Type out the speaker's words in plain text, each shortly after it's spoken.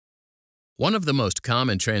One of the most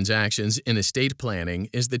common transactions in estate planning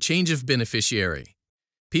is the change of beneficiary.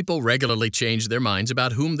 People regularly change their minds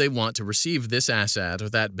about whom they want to receive this asset or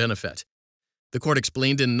that benefit. The court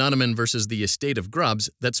explained in Nunnenman versus the Estate of Grubbs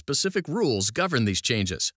that specific rules govern these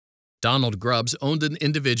changes. Donald Grubbs owned an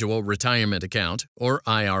individual retirement account, or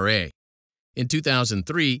IRA. In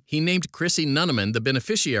 2003, he named Chrissey Nunnenman the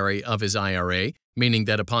beneficiary of his IRA, meaning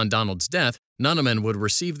that upon Donald's death, Nunnenman would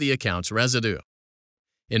receive the account's residue.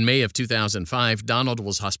 In May of 2005, Donald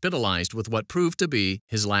was hospitalized with what proved to be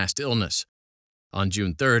his last illness. On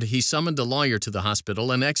June 3rd, he summoned a lawyer to the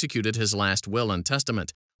hospital and executed his last will and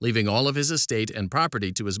testament, leaving all of his estate and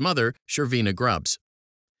property to his mother, Shervena Grubbs.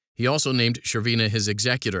 He also named Shervena his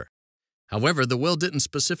executor. However, the will didn't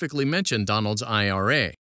specifically mention Donald's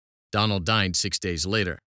IRA. Donald died 6 days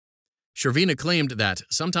later. Shervena claimed that,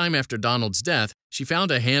 sometime after Donald's death, she found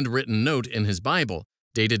a handwritten note in his Bible,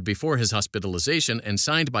 dated before his hospitalization and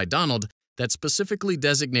signed by Donald, that specifically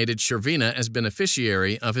designated Shervena as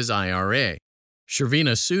beneficiary of his IRA.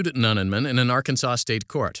 Shervena sued Nunnenman in an Arkansas state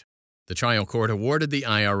court. The trial court awarded the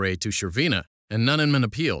IRA to Shervena, and Nunnenman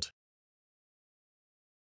appealed.